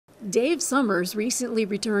Dave Sommers recently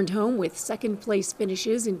returned home with second-place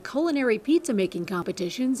finishes in culinary pizza-making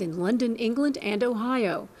competitions in London, England, and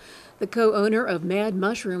Ohio. The co-owner of Mad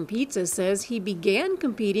Mushroom Pizza says he began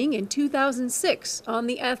competing in 2006 on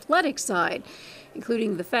the athletic side,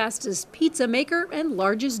 including the fastest pizza maker and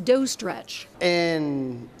largest dough stretch.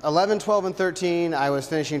 In 11, 12, and 13, I was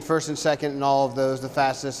finishing first and second in all of those, the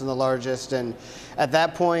fastest and the largest. And at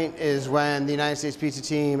that point is when the United States Pizza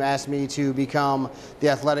team asked me to become the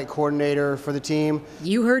athletic coordinator for the team.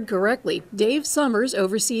 You heard correctly. Dave Sommers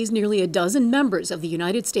oversees nearly a dozen members of the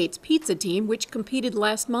United States Pizza team, which competed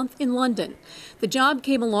last month in London. The job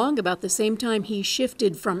came along about the same time he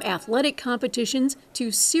shifted from athletic competitions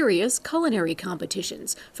to serious culinary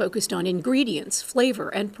competitions, focused on ingredients, flavor,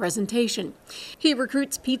 and presentation. He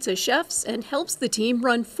recruits pizza chefs and helps the team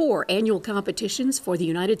run 4 annual competitions for the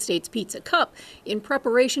United States Pizza Cup in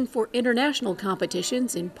preparation for international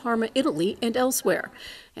competitions in Parma, Italy, and elsewhere.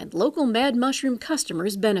 And local Mad Mushroom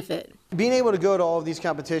customers benefit. Being able to go to all of these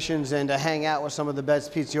competitions and to hang out with some of the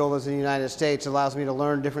best pizzaiolas in the United States allows me to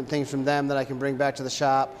learn different things from them that I can bring back to the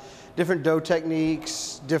shop. Different dough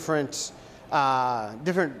techniques, different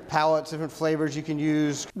palettes, different flavors you can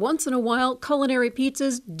use. Once in a while, culinary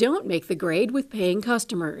pizzas don't make the grade with paying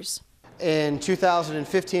customers. In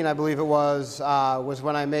 2015, I believe it was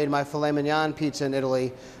when I made my filet mignon pizza in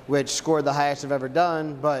Italy, which scored the highest I've ever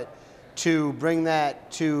done. But to bring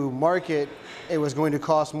that to market, it was going to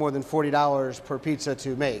cost more than $40 per pizza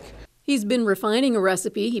to make. He's been refining a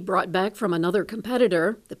recipe he brought back from another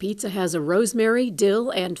competitor. The pizza has a rosemary, dill,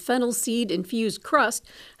 and fennel seed-infused crust,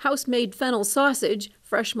 house-made fennel sausage,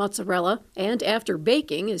 fresh mozzarella, and after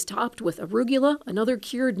baking is topped with arugula, another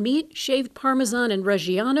cured meat, shaved Parmesan and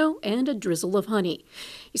Reggiano, and a drizzle of honey.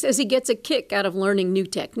 He says he gets a kick out of learning new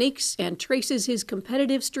techniques and traces his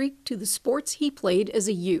competitive streak to the sports he played as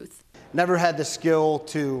a youth. Never had the skill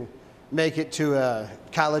to make it to a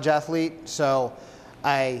college athlete, so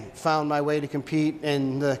I found my way to compete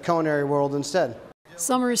in the culinary world instead.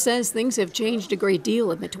 Sommers says things have changed a great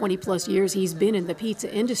deal in the 20-plus years he's been in the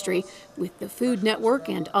pizza industry. With the Food Network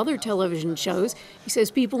and other television shows, he says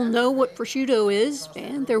people know what prosciutto is,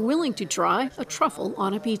 and they're willing to try a truffle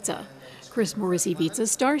on a pizza. Chris Morrissey, Pizza,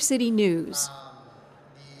 Star City News.